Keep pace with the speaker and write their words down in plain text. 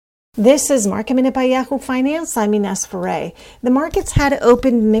This is Market Minute by Yahoo Finance. I'm Ines Ferre. The markets had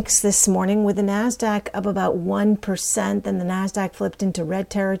opened mixed this morning with the Nasdaq up about 1%. Then the Nasdaq flipped into red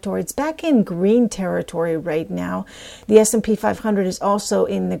territory. It's back in green territory right now. The S&P 500 is also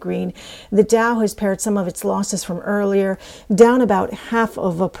in the green. The Dow has pared some of its losses from earlier, down about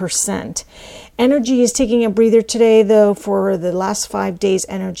 0.5%. Energy is taking a breather today, though. For the last 5 days,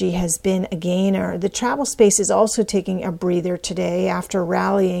 energy has been a gainer. The travel space is also taking a breather today after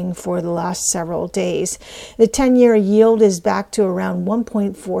rallying for the last several days. The 10-year yield is back to around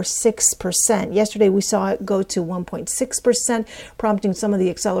 1.46%. Yesterday, we saw it go to 1.6%, prompting some of the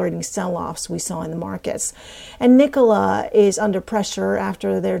accelerating sell-offs we saw in the markets. And Nikola is under pressure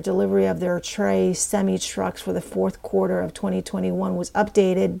after their delivery of their Tre semi-trucks for the fourth quarter of 2021 was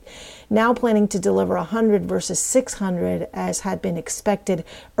updated, now planning to deliver 100 versus 600 as had been expected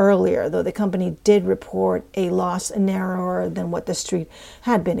earlier, though the company did report a loss narrower than what the street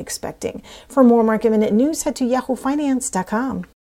had been expecting. For more Market Minute news, head to yahoofinance.com.